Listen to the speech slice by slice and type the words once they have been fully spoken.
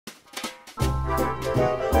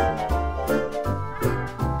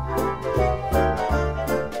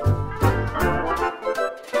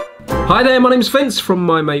Hi there, my name's Vince from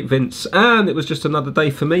My Mate Vince, and it was just another day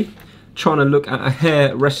for me trying to look at a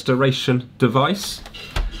hair restoration device.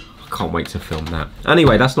 I can't wait to film that.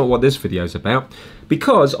 Anyway, that's not what this video is about,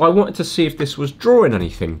 because I wanted to see if this was drawing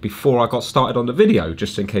anything before I got started on the video,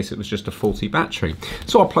 just in case it was just a faulty battery.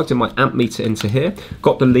 So I plugged in my amp meter into here,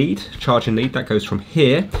 got the lead, charging lead, that goes from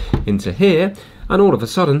here into here, and all of a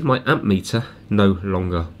sudden my amp meter no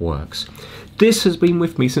longer works. This has been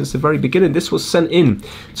with me since the very beginning. This was sent in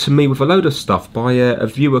to me with a load of stuff by a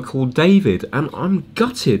viewer called David, and I'm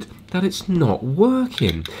gutted that it's not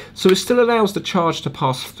working. So it still allows the charge to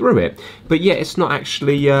pass through it, but yet it's not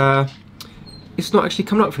actually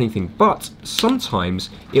coming up for anything. But sometimes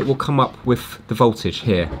it will come up with the voltage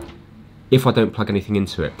here if I don't plug anything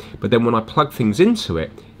into it. But then when I plug things into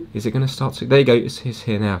it, is it going to start to? There you go. It's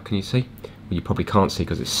here now. Can you see? Well, you probably can't see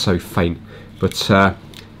because it's so faint, but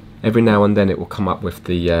every now and then it will come up with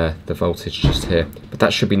the voltage just here, but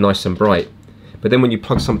that should be nice and bright. But then when you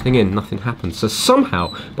plug something in, nothing happens. So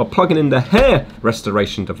somehow, by plugging in the hair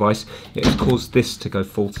restoration device, it has caused this to go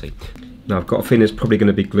faulty. Now I've got a feeling it's probably going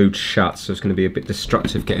to be glued shut, so it's going to be a bit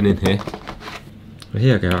destructive getting in here. But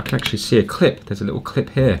here I go, I can actually see a clip. There's a little clip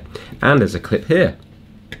here, and there's a clip here.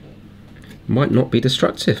 Might not be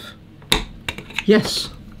destructive. Yes.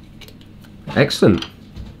 Excellent.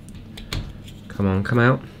 Come on, come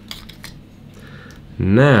out.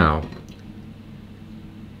 Now,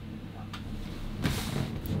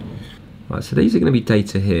 right, so these are going to be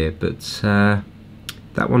data here, but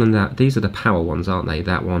that one and that, these are the power ones, aren't they?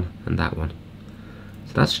 That one and that one.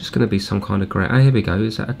 So that's just going to be some kind of grey. Oh, here we go.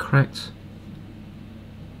 Is that a cracked?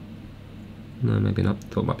 No, maybe not.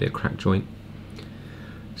 Thought it might be a cracked joint.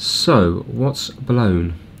 So, what's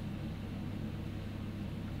blown?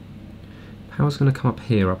 Power's going to come up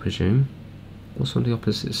here, I presume. What's on the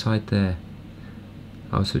opposite side there?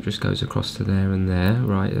 Oh, so it just goes across to there and there.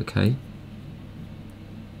 Right, okay.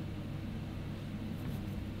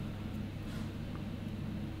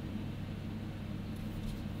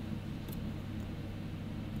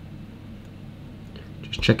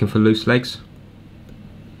 Just checking for loose legs.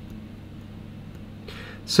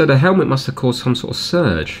 So the helmet must have caused some sort of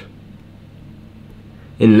surge.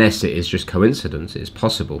 Unless it is just coincidence. It is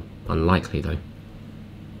possible. Unlikely though.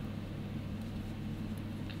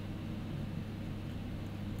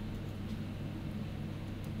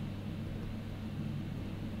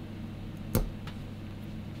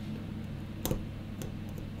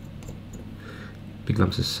 Big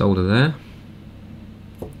lumps of solder there,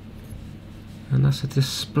 and that's a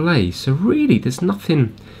display. So really, there's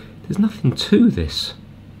nothing to this.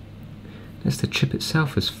 Unless the chip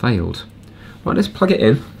itself has failed. Right, let's plug it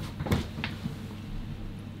in.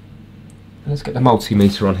 Let's get the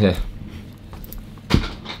multimeter on here.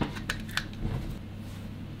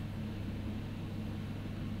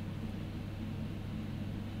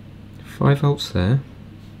 Five volts there.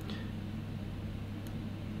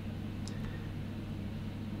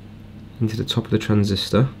 Into the top of the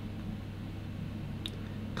transistor,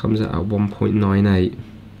 comes out at 1.98,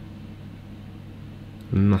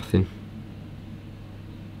 nothing.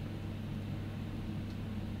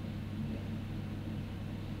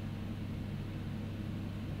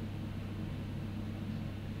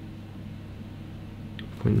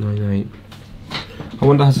 .98. I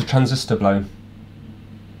wonder, has the transistor blown?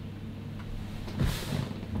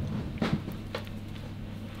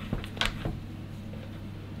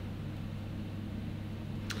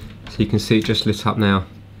 So you can see it just lit up now.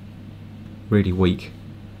 Really weak.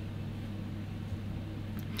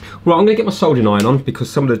 Right, I'm going to get my soldering iron on because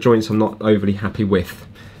some of the joints I'm not overly happy with.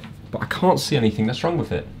 But I can't see anything that's wrong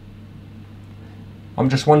with it. I'm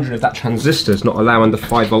just wondering if that transistor's not allowing the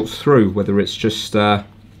 5 volts through, whether it's just, you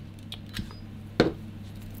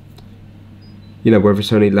know, whether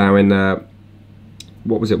it's only allowing,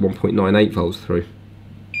 what was it, 1.98 volts through.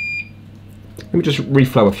 Let me just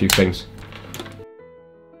reflow a few things.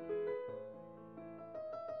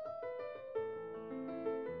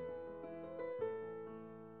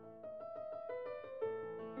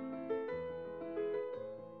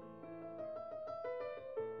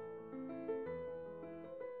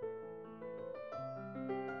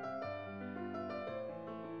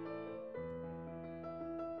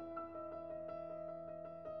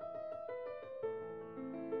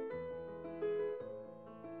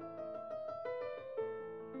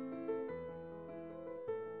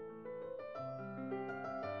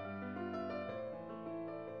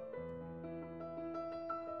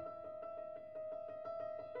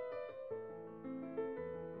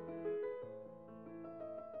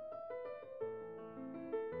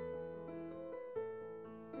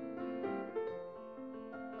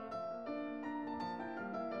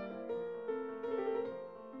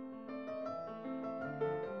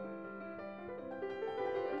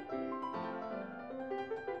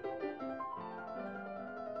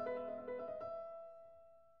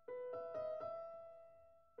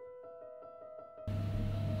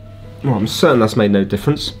 Well, I'm certain that's made no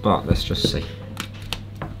difference, but let's just see.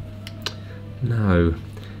 No.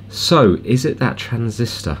 So, is it that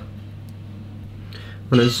transistor? I'm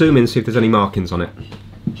going to zoom in and see if there's any markings on it.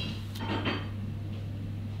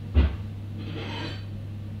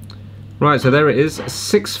 Right, so there it is,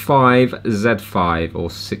 65Z5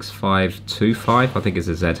 or 6525, I think it's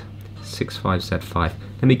a Z. 65Z5.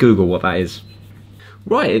 Let me Google what that is.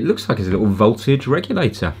 Right, it looks like it's a little voltage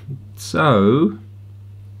regulator. So,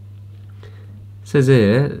 it says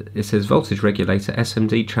here, it says voltage regulator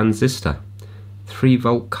SMD transistor. 3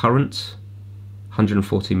 volt current,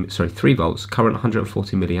 3 volts, current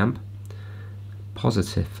 140 milliamp.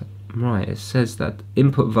 Positive. Right, it says that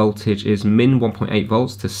input voltage is min 1.8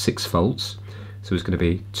 volts to 6 volts. So it's going to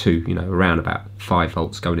be around about 5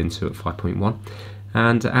 volts going into at 5.1.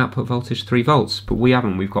 And output voltage 3 volts. But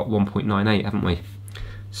we've got 1.98, haven't we?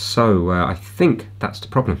 So I think that's the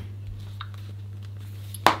problem.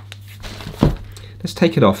 Let's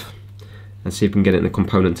take it off and see if we can get it in a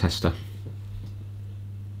component tester.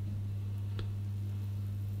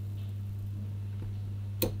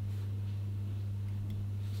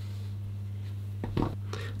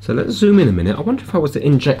 So let's zoom in a minute. I wonder if I was to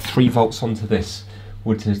inject 3 volts onto this,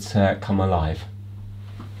 would it come alive?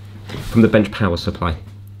 From the bench power supply.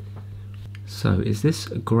 So is this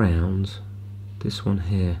a ground? This one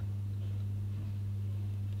here.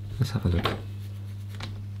 Let's have a look.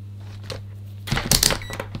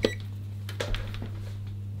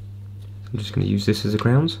 I'm just going to use this as a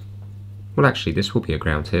ground. Well, actually, this will be a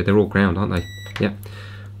ground here. They're all ground, aren't they? Yeah.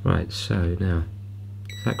 Right, so now,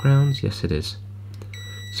 is that ground? Yes, it is.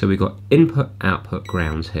 So we've got input, output,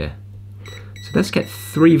 ground here. So let's get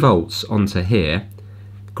 3 volts onto here,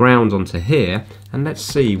 ground onto here, and let's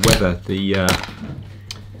see whether the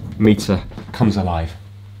meter comes alive.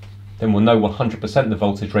 Then we'll know 100% the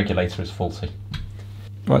voltage regulator is faulty.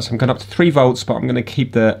 Right, so I'm going up to 3 volts, but I'm going to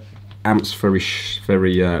keep the amps very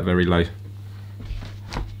low.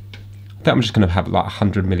 I think I'm just going to have like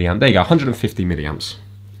 100 milliamp. There you go, 150 milliamps.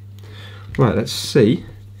 Right, let's see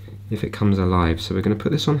if it comes alive. So we're going to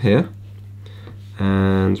put this on here,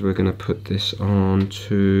 and we're going to put this on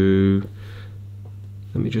to,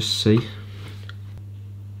 let me just see.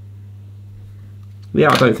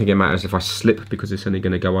 Yeah, I don't think it matters if I slip, because it's only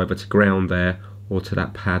going to go over to ground there or to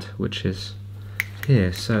that pad, which is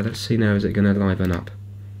here. So let's see now, is it going to liven up?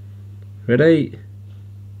 Ready?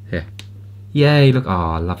 Here. Yay, look,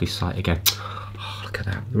 lovely sight again. Oh, look at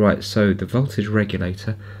that. Right, so the voltage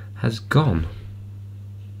regulator has gone.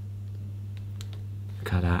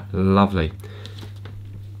 Look at that, lovely.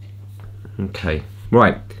 Okay,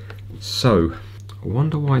 right, so I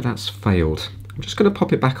wonder why that's failed. I'm just going to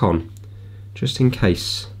pop it back on, just in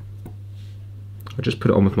case. I'll just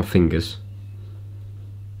put it on with my fingers.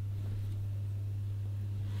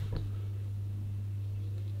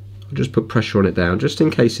 I'll just put pressure on it down, just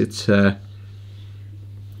in case it's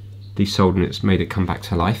desoldering, it's made it come back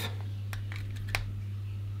to life.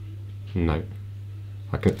 No.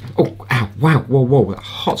 I can, oh, ow, wow, whoa, whoa,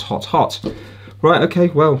 hot, hot, hot. Right, okay,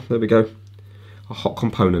 well, there we go. A hot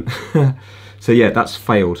component. So yeah, that's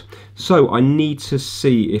failed. So I need to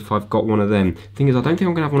see if I've got one of them. Thing is, I don't think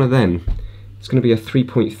I'm going to have one of them. It's going to be a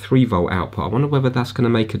 3.3 volt output. I wonder whether that's going to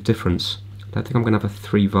make a difference. I don't think I'm going to have a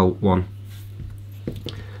 3 volt one.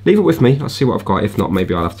 Leave it with me, I'll see what I've got. If not,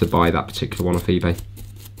 maybe I'll have to buy that particular one off eBay.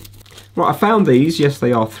 Right, I found these. Yes,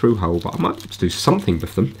 they are through hole, but I might have to do something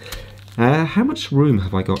with them. How much room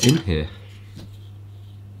have I got in here?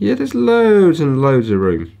 Yeah, there's loads and loads of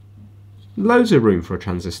room. Loads of room for a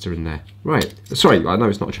transistor in there. Right, sorry, I know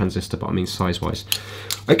it's not a transistor, but I mean size-wise.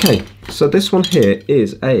 Okay, so this one here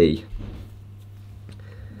is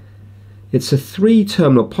it's a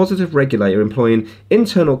 3-terminal positive regulator employing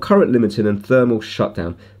internal current limiting and thermal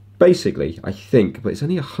shutdown. Basically, I think, but it's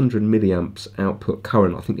only 100 milliamps output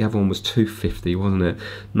current. I think the other one was 250, wasn't it?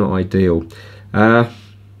 Not ideal.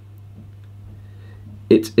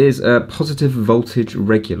 It is a positive voltage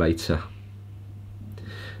regulator.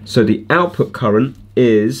 So the output current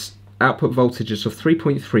is output voltages of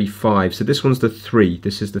 3.35. So this one's the 3.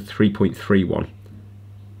 This is the 3.3 one.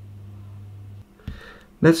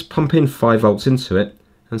 Let's pump in 5 volts into it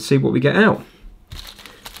and see what we get out.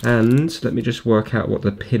 And let me just work out what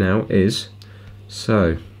the pin out is.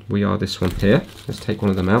 So we are this one here. Let's take one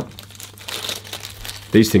of them out.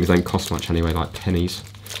 These things don't cost much anyway, like pennies.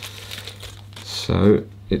 So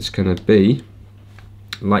it's going to be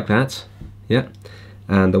like that, yeah.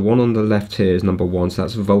 And the one on the left here is number 1, so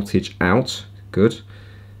that's voltage out. Good.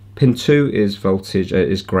 Pin 2 is voltage,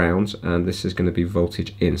 is ground, and this is going to be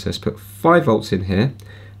voltage in. So let's put 5 volts in here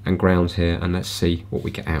and ground here, and let's see what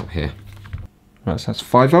we get out here. Right, so that's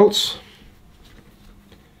 5 volts.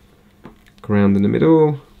 Ground in the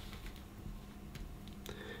middle.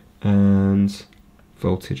 And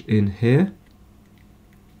voltage in here.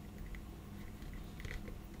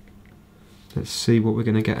 Let's see what we're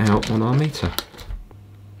going to get out on our meter.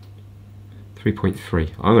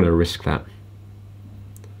 3.3. I'm going to risk that.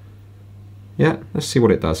 Yeah, let's see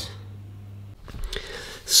what it does.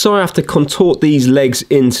 So I have to contort these legs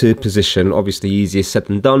into position. Obviously easier said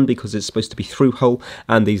than done because it's supposed to be through hole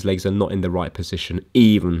and these legs are not in the right position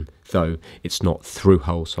even though it's not through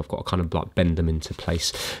hole. So I've got to kind of like bend them into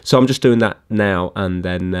place. So I'm just doing that now and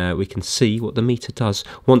then we can see what the meter does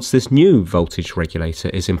once this new voltage regulator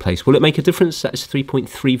is in place. Will it make a difference that it's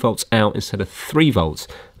 3.3 volts out instead of 3 volts?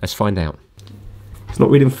 Let's find out. It's not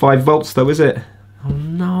reading 5 volts though, is it? Oh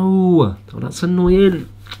no, oh, that's annoying.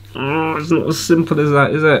 Oh, it's not as simple as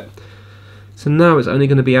that, is it? So now it's only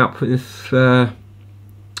going to be outputting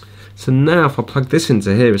so now if I plug this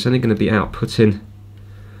into here, it's only going to be outputting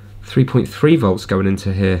 3.3 volts going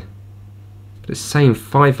into here. But it's saying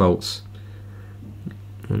 5 volts.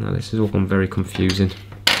 Oh no, this has all gone very confusing.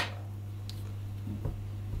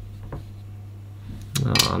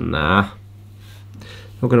 Oh nah.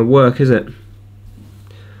 Not going to work, is it?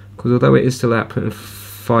 Because although it is still outputting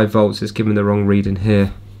 5 volts, it's giving the wrong reading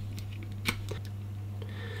here.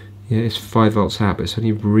 Yeah, it's 5 volts out, but it's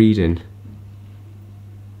only reading.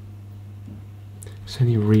 It's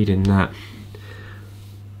only reading that.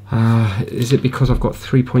 Is it because I've got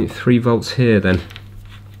 3.3 volts here then?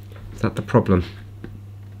 Is that the problem?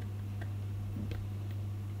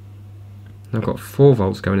 I've got 4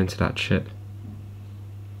 volts going into that chip.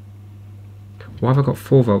 Why have I got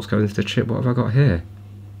 4 volts going into the chip? What have I got here?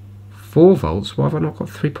 4 volts? Why have I not got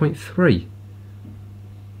 3.3?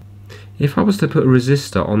 If I was to put a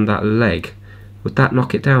resistor on that leg, would that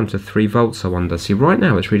knock it down to 3 volts, I wonder? See, right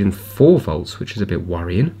now it's reading 4 volts, which is a bit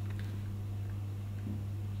worrying.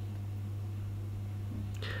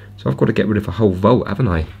 So I've got to get rid of a whole volt, haven't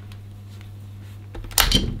I?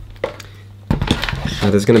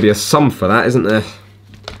 Now there's going to be a sum for that, isn't there?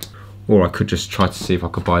 Or I could just try to see if I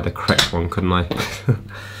could buy the correct one, couldn't I?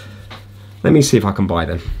 Let me see if I can buy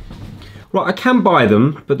them. Right, I can buy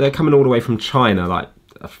them, but they're coming all the way from China, like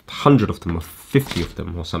 100 of them or 50 of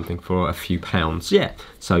them or something for a few pounds. Yeah,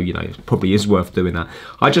 so you know, it probably is worth doing that.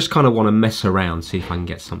 I just kind of want to mess around, see if I can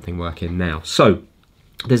get something working now. So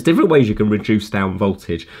there's different ways you can reduce down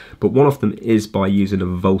voltage, but one of them is by using a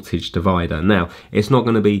voltage divider. Now, it's not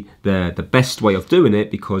going to be the best way of doing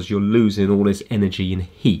it because you're losing all this energy in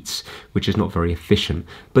heat, which is not very efficient.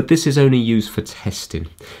 But this is only used for testing.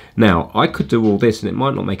 Now, I could do all this and it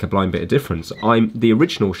might not make a blind bit of difference. The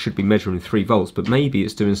original should be measuring 3 volts, but maybe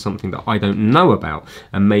it's doing something that I don't know about,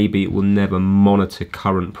 and maybe it will never monitor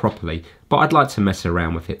current properly. But I'd like to mess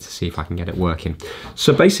around with it to see if I can get it working.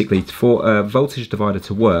 So basically, for a voltage divider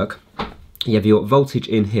to work, you have your voltage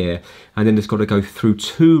in here, and then it's got to go through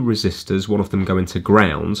 2 resistors, one of them going to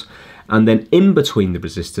ground, and then in between the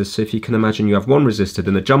resistors, so if you can imagine you have one resistor,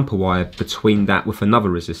 then a jumper wire between that with another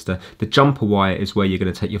resistor. The jumper wire is where you're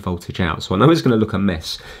going to take your voltage out. So I know it's going to look a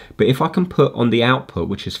mess, but if I can put on the output,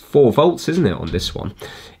 which is 4 volts, isn't it, on this one?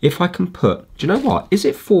 If I can put, do you know what? Is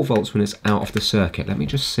it 4 volts when it's out of the circuit? Let me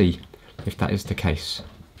just see if that is the case.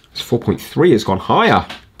 It's 4.3, it's gone higher.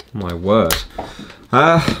 My word.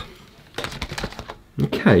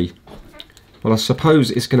 Okay. Well, I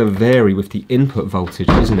suppose it's going to vary with the input voltage,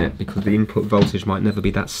 isn't it? Because the input voltage might never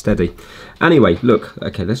be that steady. Anyway, look,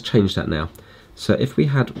 okay, let's change that now. So if we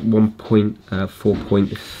had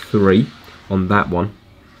 4.3 on that one,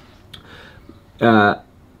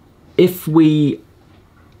 if we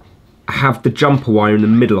have the jumper wire in the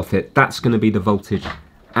middle of it, that's going to be the voltage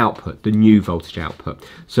output, the new voltage output.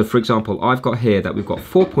 So for example, I've got here that we've got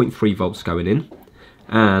 4.3 volts going in,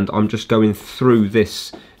 and I'm just going through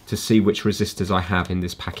this to see which resistors I have in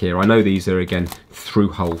this pack here. I know these are again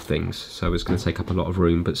through hole things, so it's going to take up a lot of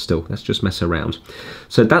room, but still, let's just mess around.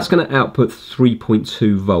 So that's going to output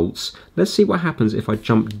 3.2 volts. Let's see what happens if I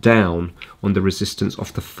jump down on the resistance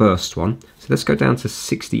of the first one. So let's go down to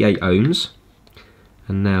 68 ohms,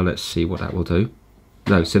 and now let's see what that will do.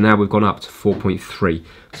 No, so now we've gone up to 4.3.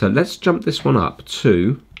 So let's jump this one up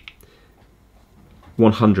to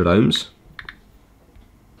 100 ohms.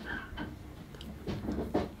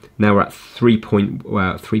 Now we're at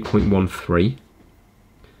 3.13.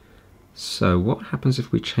 So what happens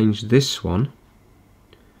if we change this one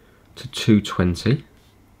to 220?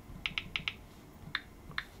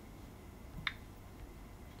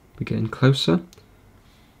 We're getting closer.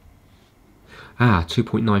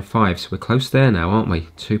 2.95, so we're close there now, aren't we?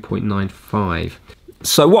 2.95.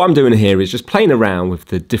 So what I'm doing here is just playing around with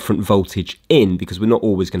the different voltage in, because we're not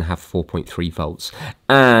always going to have 4.3 volts,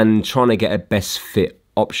 and trying to get a best fit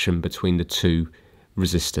option between the two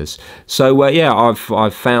resistors. So yeah,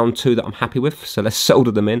 I've found two that I'm happy with, so let's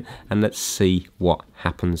solder them in and let's see what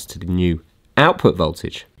happens to the new output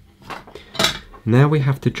voltage. Now we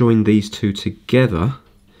have to join these two together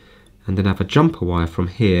and then have a jumper wire from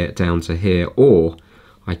here down to here, or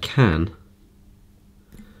I can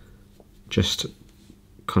just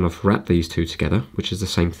kind of wrap these two together, which is the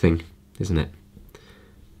same thing, isn't it?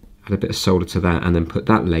 Add a bit of solder to that and then put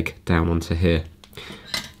that leg down onto here.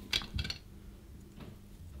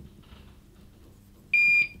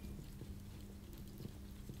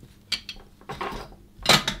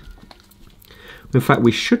 In fact,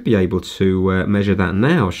 we should be able to measure that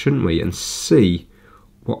now, shouldn't we, and see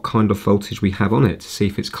what kind of voltage we have on it, to see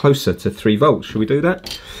if it's closer to 3 volts. Should we do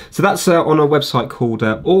that? So that's on a website called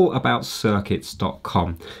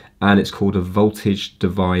allaboutcircuits.com, and it's called a voltage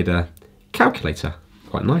divider calculator.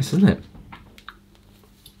 Quite nice, isn't it?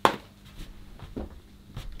 Do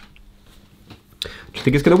you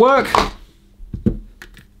think it's going to work?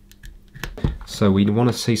 So we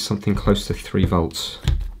want to see something close to 3 volts.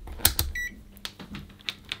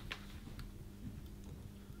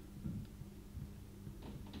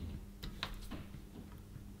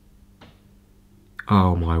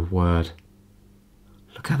 Oh my word.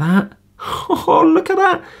 Look at that. Oh, look at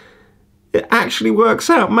that. It actually works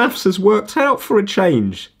out. Maths has worked out for a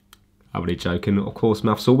change. I'm only joking. Of course,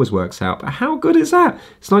 maths always works out. But how good is that?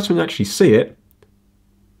 It's nice when you actually see it.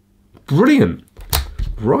 Brilliant.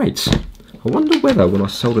 Right. I wonder whether when I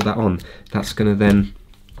solder that on, that's going to then,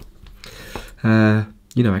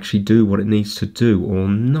 you know, actually do what it needs to do or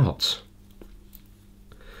not.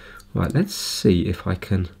 Right, let's see if I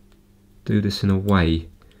can do this in a way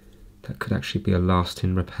that could actually be a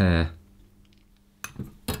lasting repair.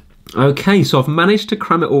 Okay, so I've managed to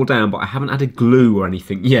cram it all down, but I haven't added glue or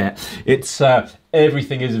anything yet. It's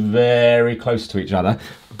everything is very close to each other,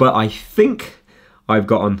 but I think I've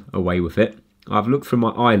gotten away with it. I've looked through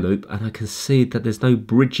my eye loop and I can see that there's no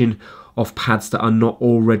bridging of pads that are not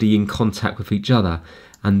already in contact with each other,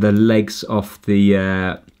 and the legs of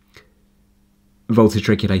the voltage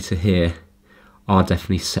regulator here are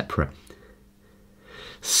definitely separate.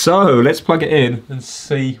 So let's plug it in and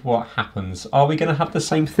see what happens. Are we going to have the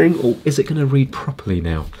same thing, or is it going to read properly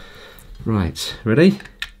now? Right, ready?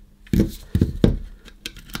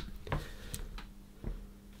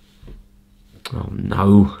 Oh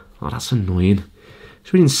no, oh that's annoying.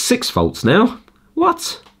 It's reading 6 volts now.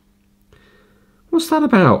 What? What's that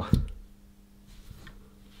about?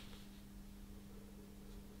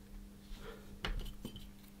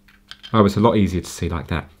 Oh, it's a lot easier to see like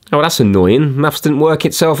that. Oh, that's annoying. Maths didn't work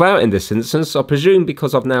itself out in this instance. I presume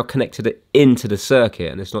because I've now connected it into the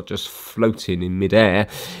circuit and it's not just floating in midair.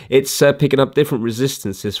 It's picking up different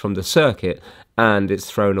resistances from the circuit, and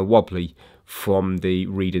it's throwing a wobbly from the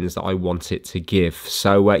readings that I want it to give.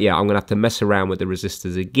 So yeah, I'm going to have to mess around with the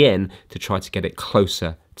resistors again to try to get it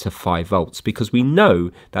closer to 5 volts, because we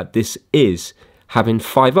know that this is having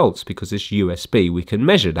 5 volts because it's USB. We can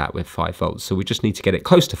measure that with 5 volts. So we just need to get it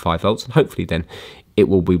close to 5 volts, and hopefully then it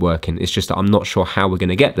will be working. It's just that I'm not sure how we're going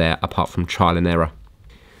to get there apart from trial and error.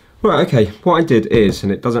 Right, okay, what I did is,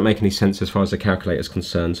 and it doesn't make any sense as far as the calculator is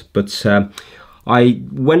concerned, but I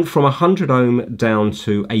went from 100 ohm down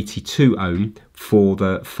to 82 ohm for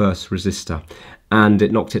the first resistor, and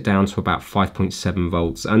it knocked it down to about 5.7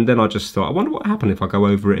 volts. And then I just thought, I wonder what happened if I go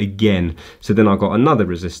over it again. So then I got another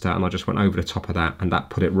resistor and I just went over the top of that, and that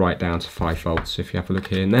put it right down to 5 volts. So if you have a look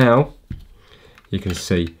here now, you can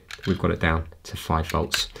see we've got it down to 5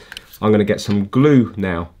 volts. I'm going to get some glue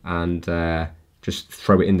now and just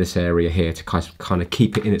throw it in this area here to kind of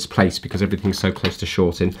keep it in its place, because everything's so close to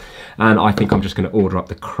shorting. And I think I'm just going to order up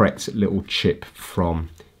the correct little chip from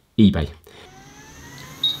eBay.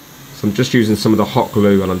 So I'm just using some of the hot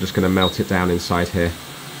glue and I'm just going to melt it down inside here.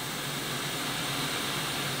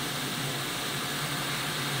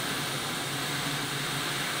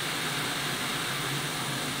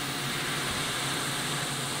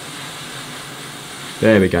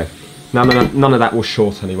 There we go. None of that will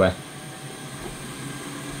short anywhere.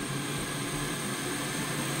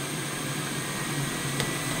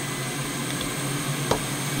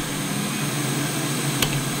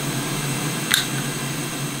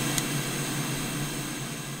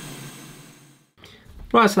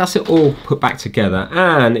 Right, so that's it all put back together,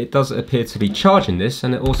 and it does appear to be charging this,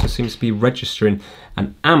 and it also seems to be registering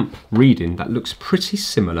an amp reading that looks pretty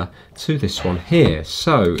similar to this one here.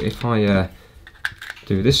 So if I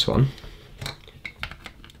do this one,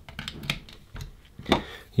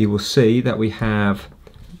 you will see that we have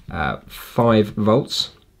 5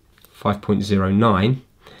 volts, 5.09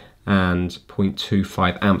 and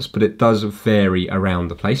 0.25 amps, but it does vary around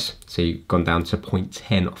the place. So you've gone down to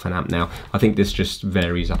 0.10 of an amp now. I think this just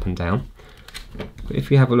varies up and down. But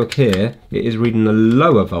if you have a look here, it is reading a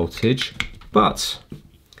lower voltage, but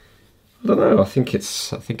I don't know, I think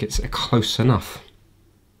it's close enough.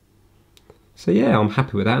 So yeah, I'm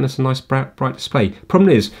happy with that, and it's a nice bright display.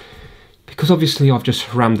 Problem is, because obviously I've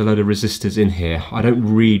just rammed a load of resistors in here, I don't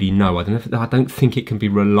really know. I don't think it can be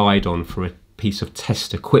relied on for a piece of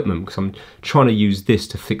test equipment, because I'm trying to use this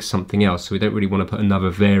to fix something else. So we don't really want to put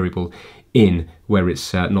another variable in where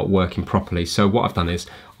it's not working properly. So what I've done is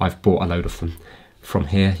I've bought a load of them from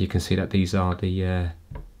here. You can see that these are the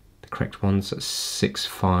correct ones,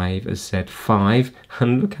 65Z5,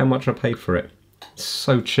 and look how much I paid for it. It's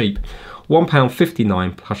so cheap.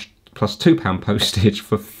 £1.59 plus £2 postage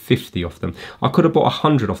for 50 of them. I could have bought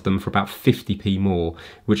 100 of them for about 50p more,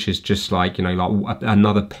 which is just like, you know, like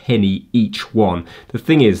another penny each one. The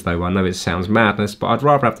thing is though, I know it sounds madness, but I'd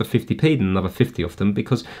rather have the 50p than another 50 of them,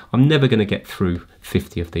 because I'm never going to get through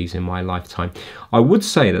 50 of these in my lifetime. I would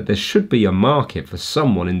say that there should be a market for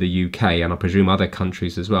someone in the UK, and I presume other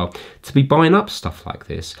countries as well, to be buying up stuff like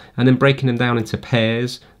this and then breaking them down into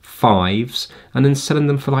pairs, fives, and then selling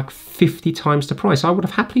them for like 50 times the price. I would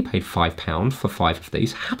have happily paid £5 for 5 of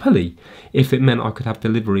these, happily, if it meant I could have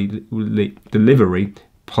delivery,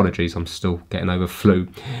 apologies, I'm still getting over flu,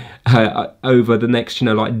 over the next, you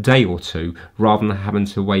know, like day or two, rather than having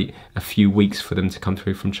to wait a few weeks for them to come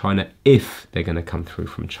through from China, if they're going to come through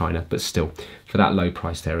from China. But still, for that low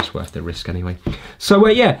price there, it's worth the risk anyway. So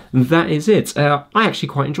yeah, that is it. I actually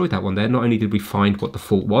quite enjoyed that one there. Not only did we find what the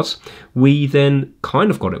fault was, we then kind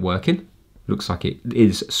of got it working. Looks like it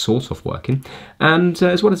is sort of working, and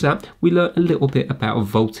as well as that, we learned a little bit about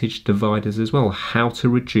voltage dividers as well, how to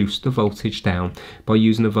reduce the voltage down by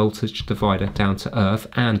using a voltage divider down to earth,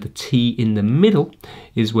 and the T in the middle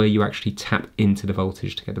is where you actually tap into the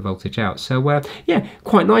voltage to get the voltage out. So yeah,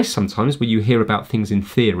 quite nice sometimes when you hear about things in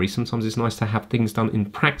theory. Sometimes it's nice to have things done in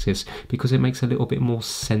practice, because it makes a little bit more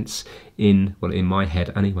sense in my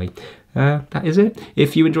head anyway. That is it.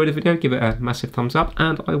 If you enjoyed the video, give it a massive thumbs up,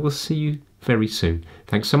 and I will see you very soon.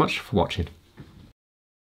 Thanks so much for watching.